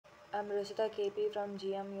I'm Ruchitha KP from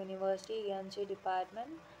GMU University ENC department.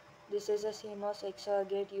 This is a CMOS XOR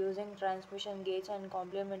gate using transmission gates and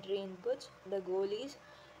complementary inputs. The goal is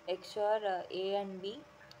XOR A and B.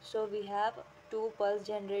 So we have two pulse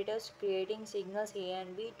generators creating signals A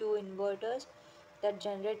and B, two inverters that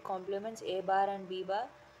generate complements A bar and B bar.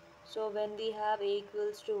 So when we have A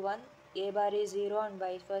equals to 1, A bar is 0 and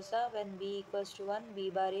vice versa. When B equals to 1, B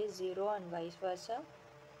bar is 0 and vice versa.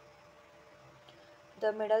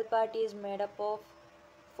 The middle part is made up of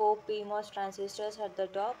 4 PMOS transistors at the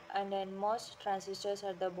top and NMOS transistors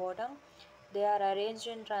at the bottom. They are arranged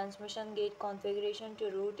in transmission gate configuration to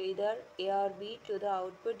route either A or B to the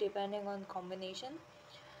output depending on combination.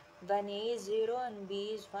 When A is 0 and B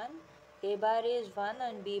is 1, A bar is 1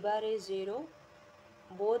 and B bar is 0.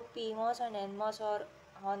 Both PMOS and NMOS are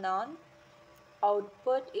on.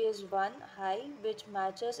 Output is 1 high, which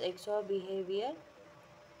matches XOR behavior.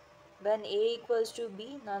 When A equals to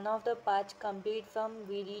B, none of the paths complete from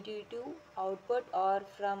VDD to output or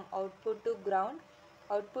from output to ground.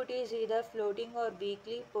 Output is either floating or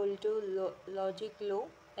weakly pulled to logic low.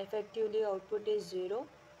 Effectively, output is 0.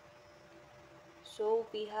 So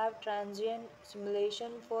we have transient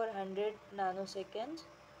simulation for 100 nanoseconds.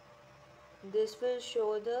 This will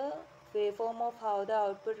show the waveform of how the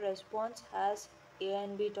output response has A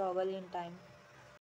and B toggle in time.